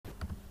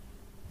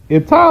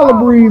if Tyler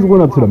Breeze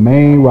went up to the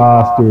main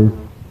roster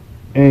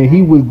and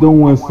he was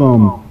doing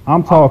some,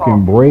 I'm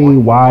talking Bray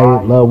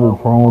Wyatt level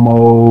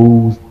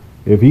promos,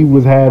 if he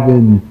was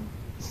having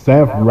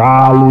Seth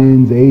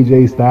Rollins,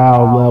 AJ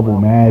Styles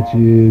level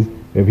matches,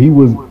 if he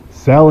was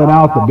selling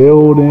out the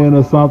building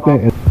or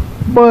something.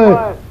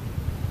 But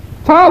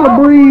Tyler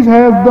Breeze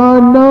has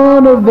done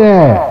none of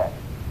that.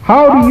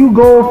 How do you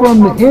go from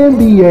the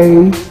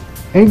NBA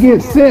and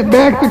get sent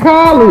back to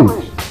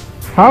college?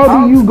 How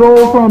do you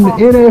go from the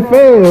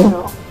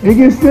NFL and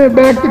get sent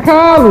back to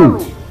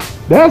college?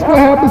 That's what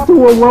happens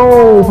to a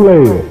role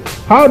player.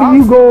 How do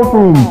you go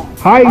from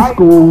high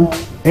school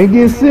and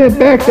get sent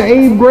back to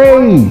 8th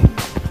grade?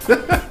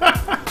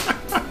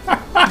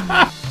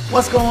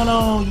 What's going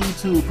on,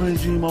 YouTube?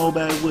 Prince G-Mo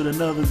back with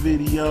another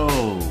video.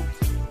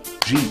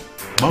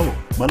 G-Mo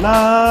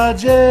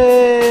Malaje!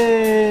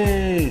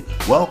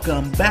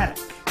 Welcome back.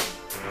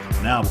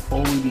 Now,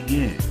 before we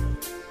begin,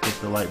 hit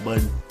the like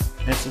button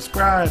and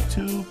subscribe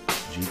to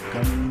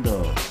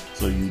G-Kunda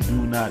so you do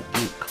not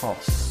get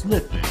caught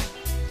slipping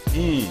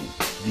in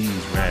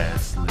these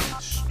wrestling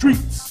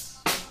streets.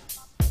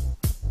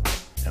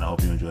 And I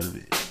hope you enjoy the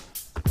video.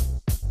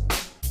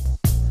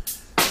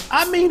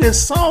 I mean, if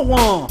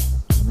someone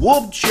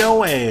whooped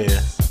your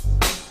ass,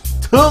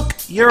 took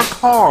your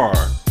car,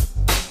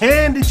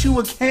 handed you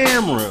a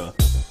camera,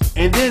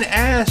 and then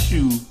asked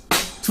you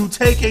to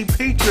take a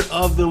picture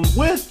of them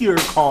with your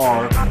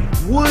car,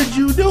 would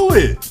you do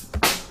it?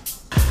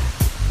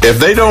 If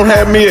they don't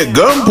have me at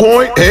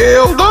gunpoint,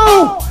 hell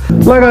no.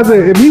 Like I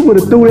said, if he would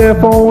have threw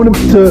that phone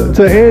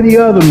to any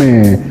other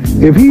man,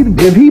 if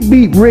he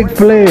beat Ric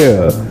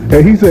Flair,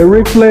 and he said,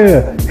 Ric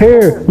Flair,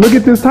 here, look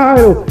at this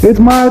title. It's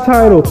my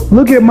title.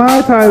 Look at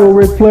my title,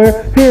 Ric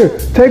Flair. Here,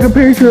 take a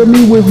picture of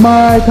me with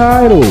my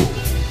title.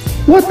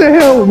 What the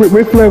hell,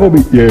 Ric Flair gonna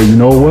be? Yeah, you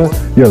know what?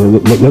 Yeah,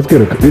 let's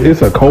get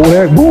it's a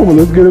Kodak Boomer.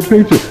 Let's get a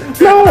picture.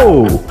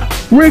 No,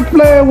 Ric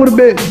Flair would have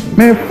been,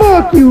 man,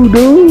 fuck you,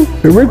 dude.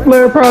 And Ric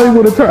Flair probably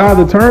would have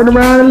either turned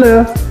around and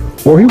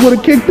left, or he would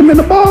have kicked him in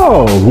the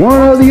balls, one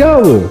or the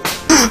other.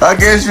 I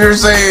guess you're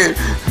saying,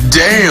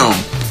 damn,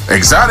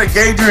 Exotic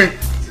Adrian.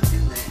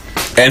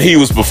 And he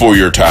was before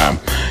your time.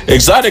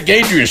 Exotic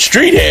Adrian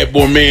Street had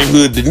more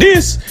manhood than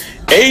this.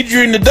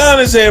 Adrian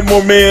Adonis had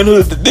more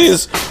manhood than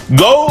this.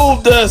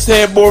 Gold Dust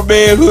had more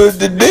manhood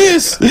than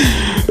this.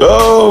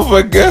 Oh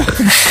my God.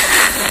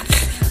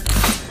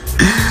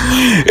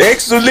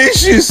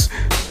 Exolicious,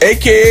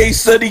 aka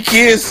Sunny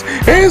Kiss,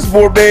 has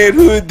more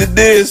manhood than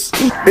this.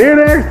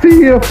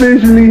 NXT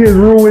officially has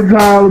ruined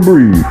Tyler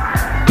Breeze.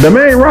 The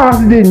main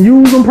roster didn't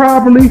use him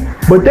properly,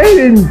 but they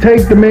didn't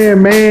take the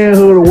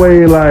manhood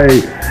away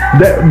like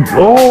that.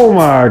 Oh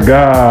my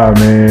God,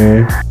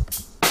 man.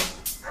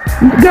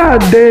 God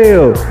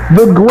damn,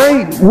 the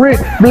great Ric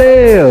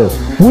Flair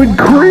would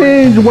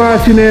cringe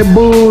watching that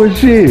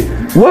bullshit.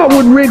 What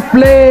would Ric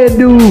Flair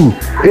do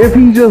if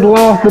he just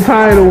lost the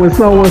title and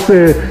someone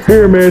said,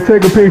 here man,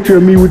 take a picture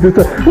of me with this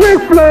title?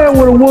 Ric Flair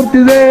would have whooped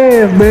his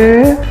ass,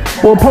 man.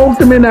 Or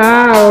poked him in the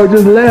eye or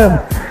just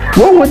left.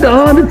 What would the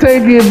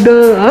Undertaker have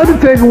done?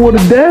 Undertaker would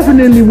have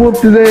definitely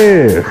whooped his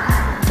ass.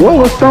 What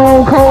was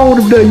Stone Cold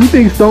have done? You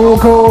think Stone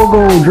Cold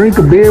gonna drink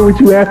a beer with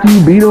you after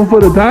you beat him for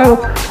the title?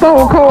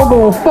 Stone Cold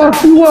gonna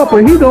fuck you up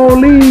and he gonna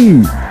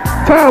leave.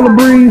 Tyler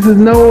Breeze has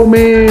no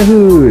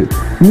manhood.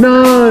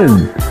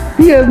 None.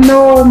 He has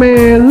no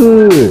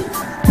manhood.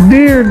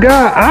 Dear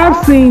God,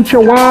 I've seen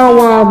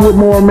Chihuahuas with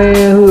more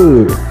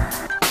manhood.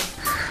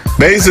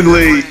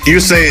 Basically, you're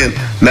saying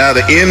now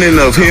the ending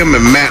of him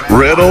and Matt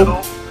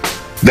Riddle,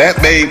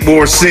 that made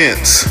more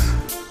sense.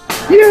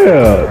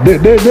 Yeah,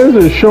 there's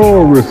a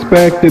show of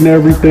respect and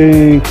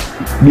everything,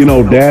 you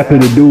know, dapping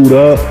the dude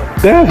up.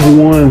 That's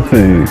one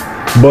thing.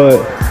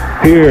 But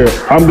here,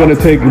 I'm gonna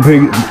take a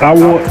picture.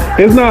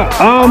 It's not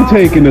I'm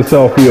taking the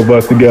selfie of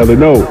us together.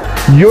 No,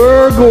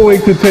 you're going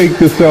to take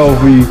the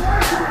selfie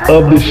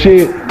of the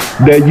shit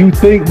that you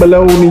think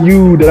belong to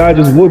you that I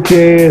just whooped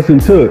your ass and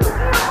took.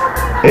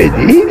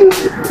 And he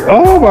just,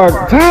 oh my,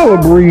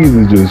 Tyler Breeze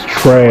is just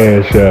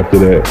trash after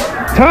that.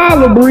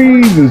 Tyler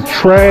Breeze is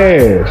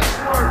trash.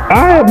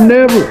 I have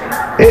never,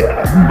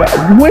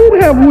 when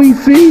have we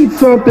seen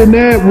something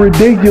that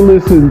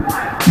ridiculous and,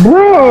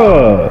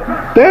 bruh,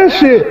 that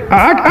shit,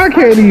 I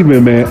can't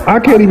even, man, I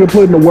can't even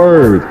put into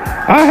words.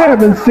 I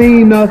haven't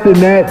seen nothing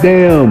that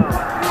damn,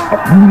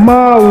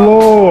 my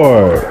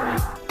Lord.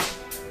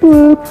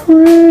 But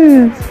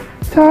Prince,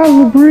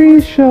 Tyler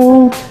Breeze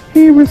showed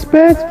he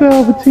respects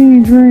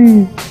Velveteen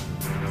Dream.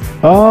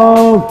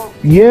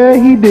 Yeah,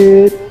 he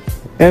did.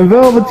 And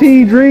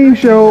Velveteen Dream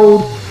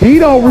showed he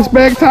don't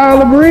respect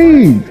Tyler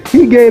Breeze.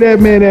 He gave that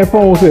man that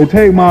phone and said,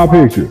 take my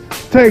picture.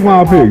 Take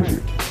my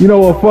picture. You know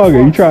what, fuck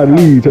it. He tried to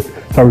leave.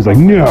 Tyler's like,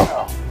 no,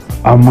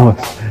 I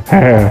must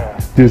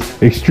have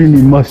this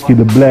extremely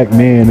muscular black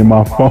man in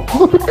my phone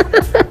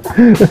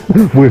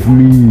with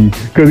me.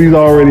 Because he's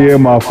already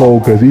in my phone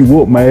because he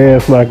whooped my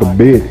ass like a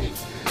bitch.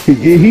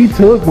 He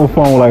took my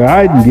phone like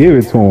I didn't give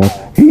it to him.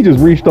 He just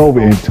reached over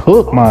and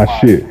took my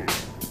shit.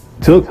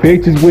 took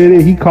pictures with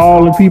it. He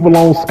calling people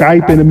on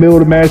Skype in the middle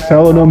of the match,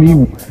 telling them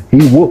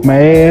he whooped my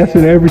ass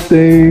and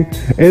everything.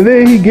 And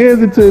then he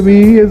gives it to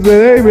me and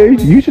said, hey man,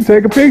 you should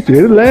take a picture.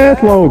 It'll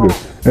last longer.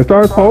 And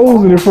starts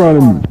posing in front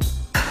of me.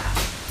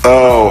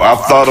 Oh, I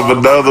thought of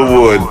another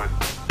one.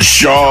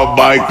 Shawn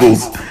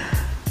Michaels.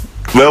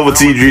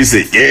 Velveteen Dream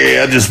said,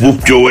 yeah, I just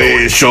whooped your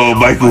ass, Shawn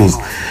Michaels.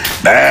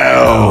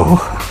 Now,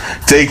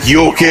 take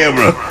your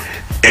camera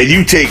and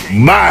you take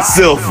my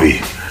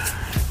selfie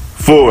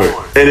for it.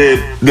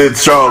 And then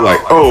Shawn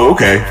like, oh,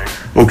 okay.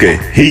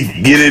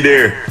 He get in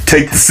there,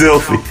 take the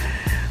selfie.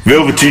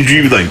 Velveteen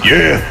Dream was like,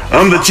 yeah,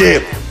 I'm the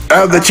champ.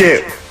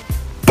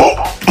 Boom.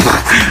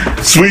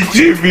 Sweet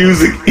chin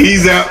music.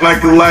 He's out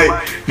like a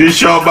light. Then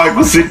Shawn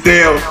Michaels sit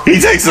down. He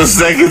takes a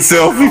second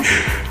selfie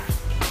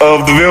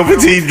of the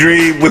Velveteen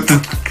Dream with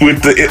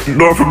the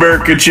North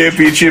American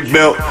Championship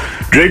belt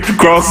draped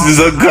across his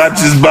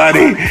unconscious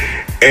body.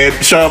 And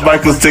Shawn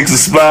Michaels takes a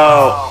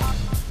smile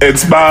and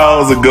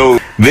smiles and goes.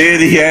 Then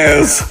he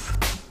has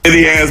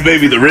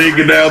maybe the ring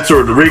announcer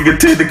or the ring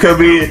attendant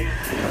come in,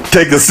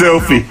 take a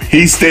selfie.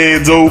 He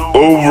stands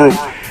over him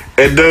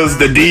and does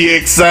the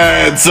DX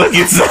sign, suck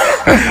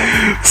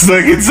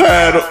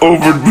inside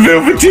over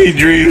Velveteen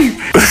Dream.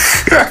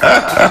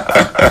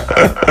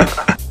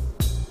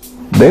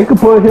 They could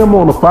put him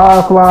on the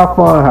Firefly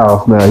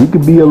Funhouse now. He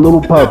could be a little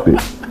puppet.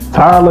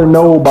 Tyler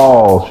No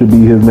Balls should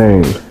be his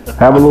name.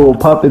 Have a little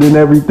puppet and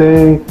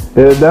everything.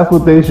 That's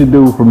what they should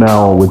do from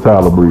now on with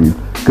Tyler Breeze.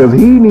 Because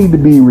he need to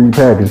be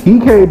repackaged. He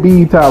can't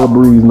be Tyler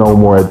Breeze no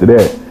more after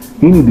that.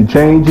 He need to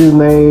change his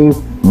name.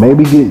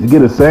 Maybe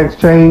get a sex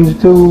change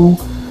too.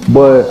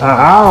 But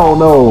I don't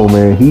know,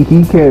 man. He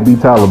can't be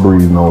Tyler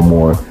Breeze no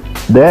more.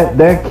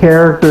 That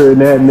character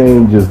and that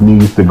name just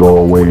needs to go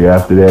away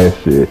after that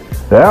shit.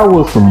 That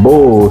was some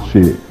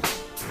bullshit.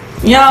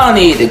 Y'all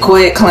need to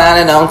quit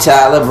clowning on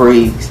Tyler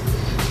Breeze.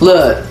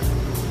 Look,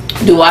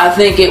 do I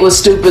think it was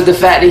stupid the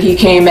fact that he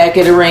came back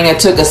in the ring and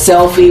took a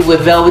selfie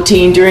with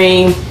Velveteen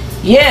Dream?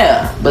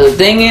 Yeah, but the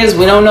thing is,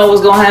 we don't know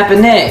what's gonna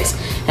happen next.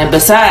 And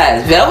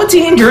besides,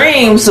 Velveteen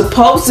Dream's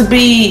supposed to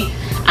be,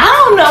 I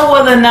don't know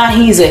whether or not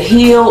he's a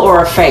heel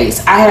or a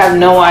face. I have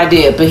no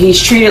idea, but he's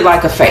treated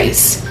like a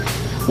face.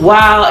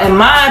 While, in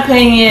my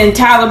opinion,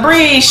 Tyler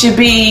Breeze should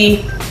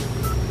be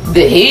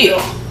the heel.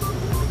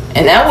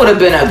 And that would have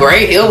been a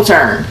great heel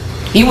turn.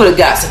 He would have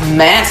got some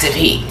massive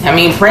heat. I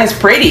mean, Prince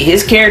Pretty,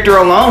 his character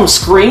alone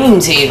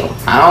screams heel.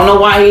 I don't know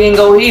why he didn't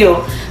go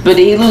heel, but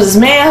did he lose his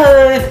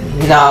manhood?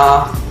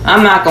 Nah,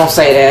 I'm not gonna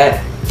say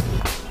that.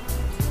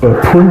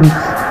 Prince,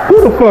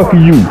 who the fuck are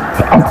you?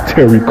 I'm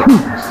Terry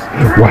Crews.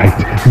 White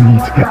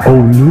meat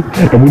only.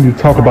 And we need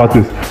to talk about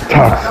this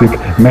toxic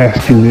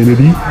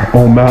masculinity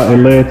on Mount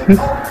Atlantis.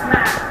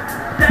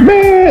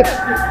 Man,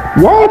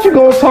 why don't you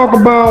go talk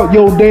about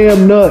your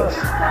damn nuts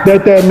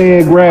that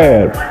man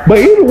grabbed? But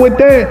even with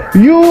that,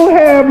 you'll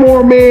have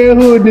more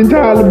manhood than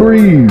Tyler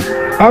Breeze.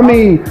 I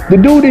mean, the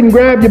dude didn't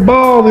grab your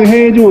balls and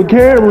hand you a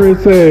camera and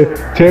say,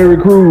 Terry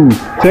Crews,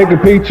 take a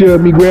picture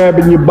of me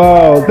grabbing your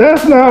balls.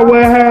 That's not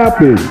what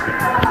happened.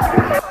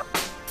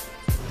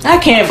 I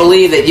can't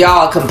believe that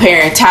y'all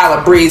comparing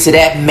Tyler Breeze to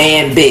that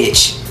man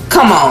bitch.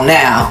 Come on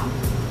now.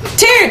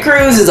 Terry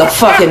Crews is a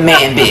fucking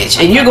man bitch.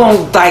 And you're gonna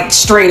like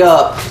straight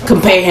up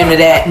compare him to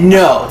that?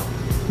 No.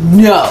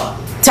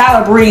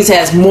 Tyler Breeze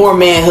has more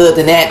manhood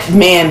than that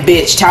man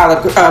bitch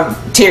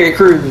Terry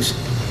Crews.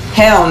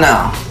 Hell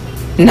no.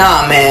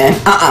 Nah, man.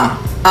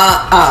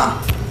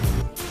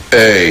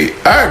 Hey,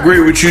 I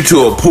agree with you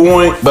to a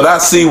point, but I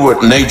see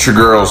what Nature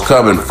Girl's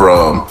coming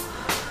from.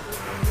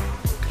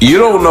 You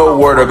don't know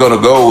where they're going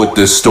to go with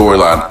this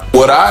storyline.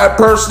 Would I have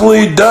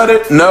personally done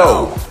it?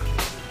 No.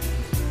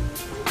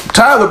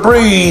 Tyler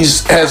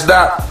Breeze has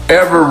not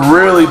ever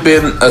really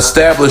been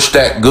established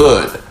that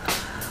good.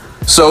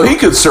 So he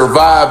could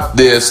survive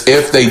this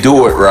if they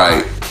do it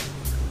right.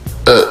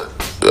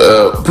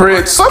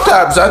 Prince,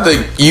 sometimes I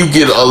think you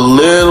get a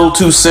little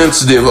too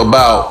sensitive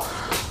about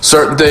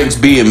certain things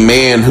being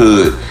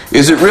manhood.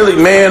 Is it really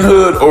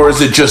manhood or is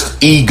it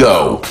just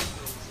ego?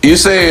 You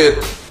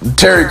said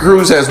Terry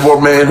Crews has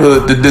more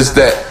manhood than this,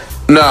 that.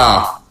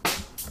 Nah.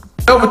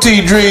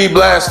 Velveteen Dream,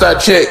 last I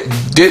checked,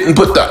 didn't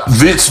put the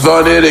Vince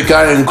Von Erich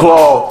iron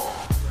claw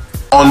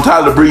on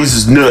Tyler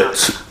Breeze's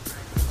nuts.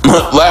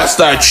 Last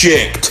I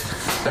checked.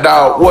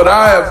 Now, would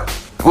I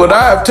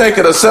have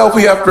taken a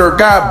selfie after a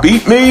guy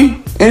beat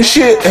me and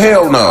shit?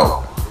 Hell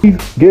no. He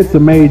gets a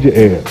major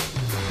L.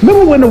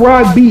 Remember when The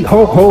Rock beat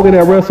Hulk Hogan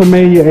at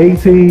WrestleMania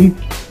 18?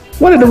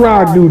 What did The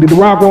Rock do? Did The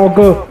Rock walk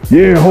up?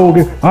 Yeah,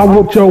 Hogan, I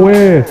whooped your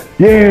ass.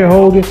 Yeah,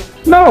 Hogan.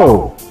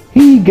 No,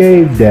 he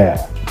gave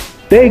dap.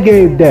 They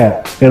gave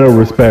dap in a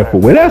respectful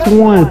way. That's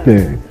one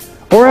thing.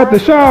 Or after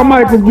Shawn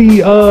Michaels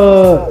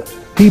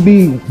he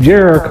beat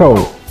Jericho.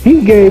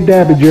 He gave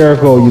dap to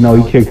Jericho, you know,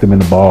 he kicked him in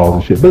the balls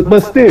and shit. But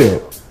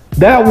still,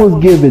 that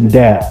was giving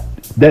dap.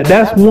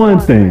 That's one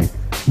thing.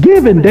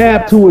 Giving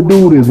dap to a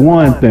dude is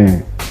one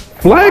thing.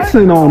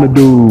 Flexing on a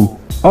dude,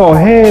 oh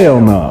hell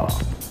no.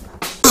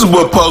 This is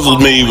what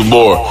puzzles me even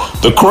more.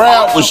 The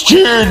crowd was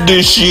cheering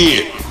this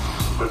shit.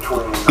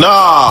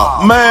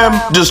 Nah,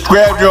 man, just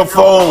grabbed your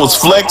phone, was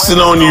flexing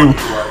on you,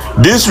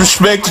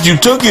 disrespected you,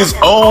 took his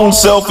own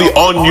selfie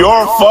on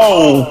your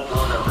phone.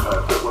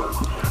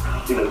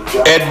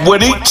 And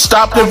when he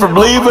stopped him from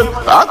leaving,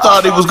 I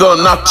thought he was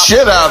gonna knock the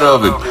shit out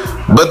of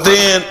him. But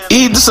then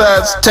he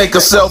decides to take a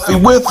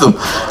selfie with him.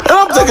 And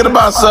I'm thinking to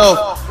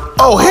myself,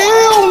 oh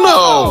hell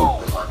no.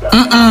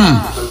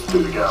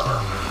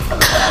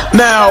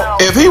 Now,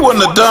 if he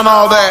wouldn't have done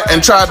all that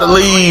and tried to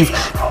leave,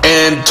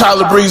 and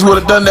Tyler Breeze would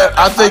have done that,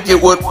 I think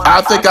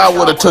I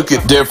would have took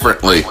it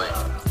differently.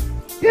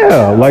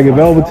 Yeah, like if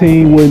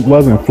Velveteen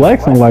wasn't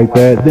flexing like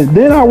that,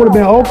 then I would have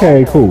been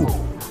okay, cool.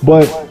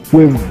 But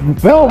with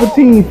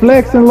Velveteen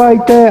flexing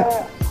like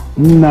that,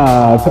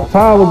 nah,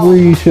 Tyler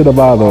Breeze should have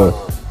either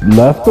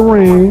left the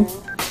ring,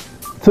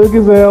 took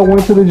his L,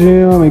 went to the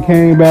gym, and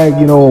came back,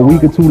 a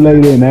week or two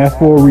later and asked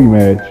for a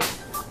rematch.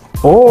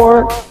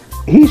 Or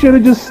he should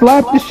have just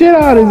slapped the shit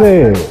out of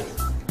his ass.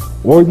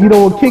 Or,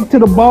 a kick to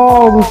the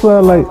balls or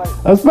something, like,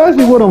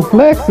 especially with him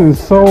flexing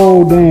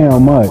so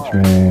damn much,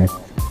 man.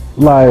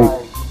 Like,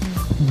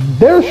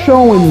 they're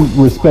showing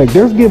respect.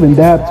 They're giving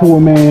dap to a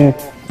man,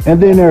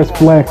 and then there's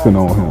flexing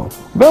on him.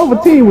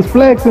 Velveteen was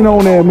flexing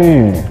on that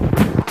man.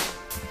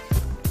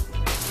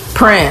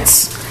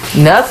 Prince,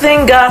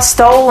 nothing got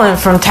stolen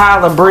from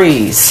Tyler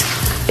Breeze.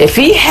 If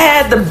he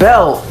had the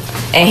belt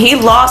and he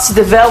lost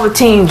the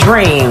Velveteen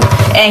Dream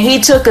and he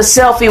took a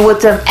selfie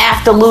with him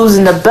after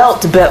losing the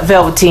belt to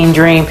Velveteen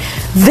Dream,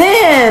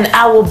 then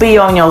I will be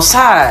on your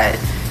side.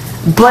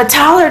 But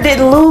Tyler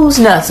didn't lose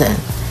nothing,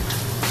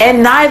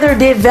 and neither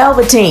did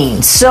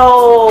Velveteen.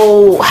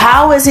 So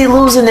how is he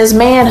losing his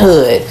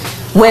manhood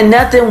when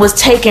nothing was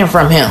taken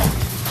from him?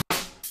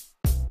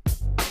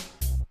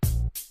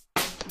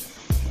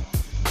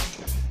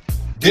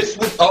 This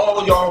with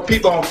all y'all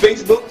people on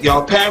Facebook,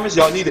 y'all parents,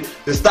 y'all need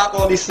to stop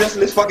all these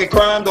senseless fucking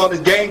crimes, all this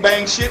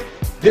gangbang shit.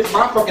 This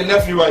my fucking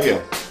nephew right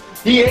here.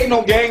 He ain't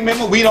no gang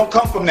member. We don't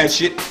come from that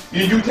shit.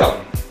 You tell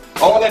him.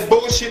 All that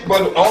bullshit,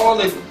 but all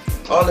that's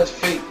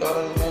fake.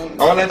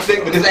 All that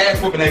fake, but this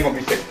ass whooping ain't gonna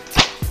be fake.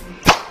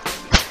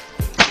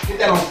 Get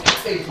that on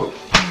Facebook.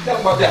 Tell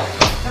him about that.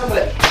 Tell him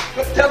that.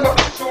 Tell him about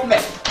that. Show him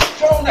that.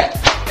 Show him that.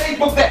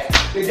 Facebook that.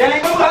 The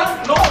gang member,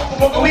 huh? No,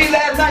 we weed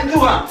last night too,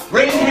 huh?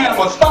 Raise your hand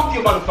or stomp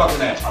your motherfucking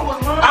ass. I was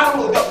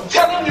lying.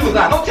 Tell him you was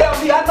lying. Don't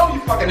tell me. I know you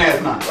fucking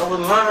ass now. I was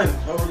lying.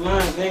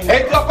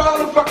 Hey, up all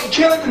the fucking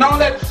killing and all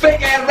that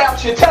fake ass rap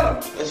shit. Tell him.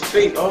 That's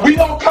fake. We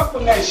don't come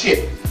from that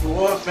shit. Family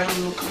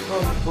don't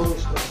come from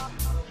bullshit.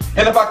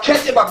 And if I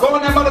go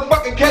in that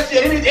motherfucking catch you,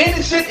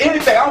 any shit,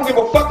 anything, I don't give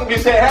a fuck if you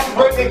say happy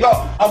birthday, go.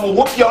 I'm gonna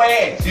whoop your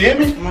ass. You hear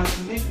me?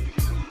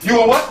 You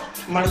want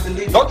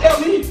what? Don't tell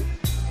me.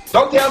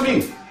 Don't tell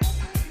me.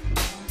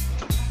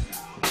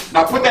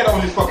 Now put that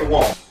on this fucking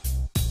wall.